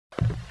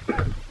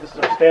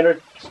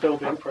standard stow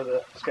bin for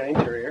the Sky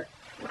Interior.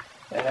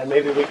 And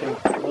maybe we can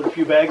load a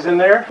few bags in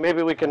there.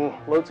 Maybe we can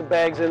load some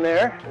bags in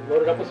there.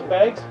 Load it up with some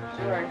bags?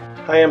 Sure.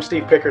 Hi, I'm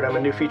Steve Pickard. I'm a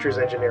new features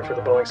engineer for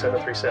the Boeing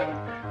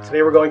 737.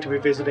 Today we're going to be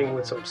visiting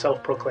with some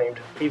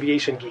self-proclaimed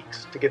aviation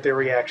geeks to get their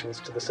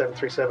reactions to the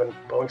 737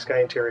 Boeing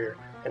Sky Interior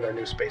and our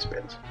new space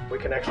bins. We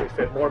can actually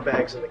fit more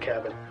bags in the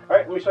cabin. All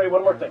right, let me show you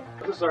one more thing.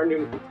 This is our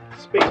new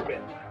space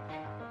bin.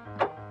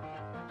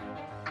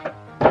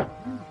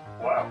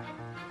 Wow.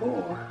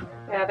 Ooh.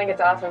 Yeah, I think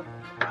it's awesome.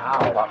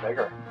 Wow, a lot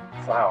bigger.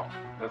 Wow,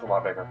 it is a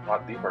lot bigger, a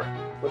lot deeper.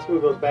 Let's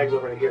move those bags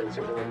over to here and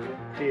see what we can do.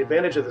 The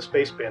advantage of the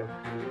space bin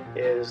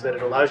is that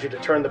it allows you to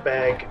turn the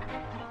bag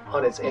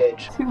on its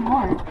edge. 2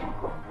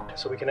 more.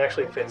 So we can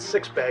actually fit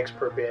 6 bags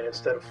per bin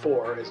instead of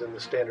 4 as in the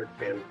standard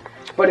bin.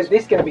 But is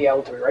this going to be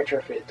able to be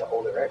retrofitted to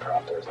older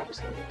aircraft, or is it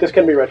just going to be... This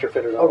can be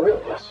retrofitted. Oh,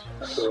 really? Yes.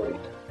 Absolutely.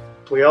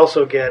 We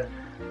also get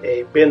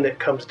a bin that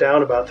comes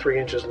down about 3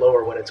 inches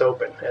lower when it's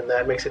open, and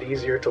that makes it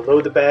easier to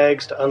load the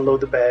bags, to unload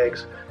the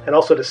bags, and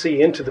also to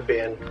see into the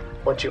bin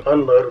once you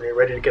unload when you're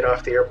ready to get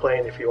off the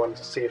airplane. If you want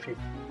to see if you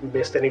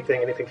missed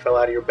anything fell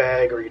out of your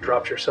bag, or you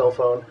dropped your cell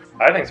phone.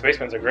 I think space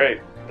bins are great.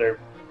 They're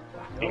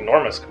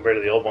enormous compared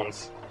to the old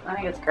ones. I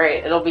think it's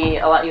great. It'll be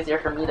a lot easier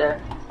for me to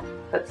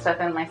put stuff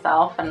in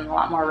myself and a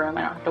lot more room.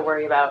 I don't have to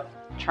worry about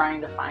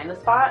trying to find a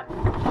spot.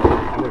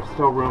 And there's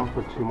still room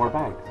for 2 more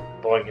bags.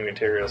 Boeing new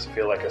interiors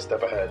feel like a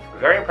step ahead.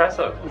 Very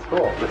impressive. It's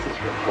cool. This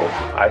is really cool.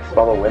 I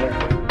spell a winner.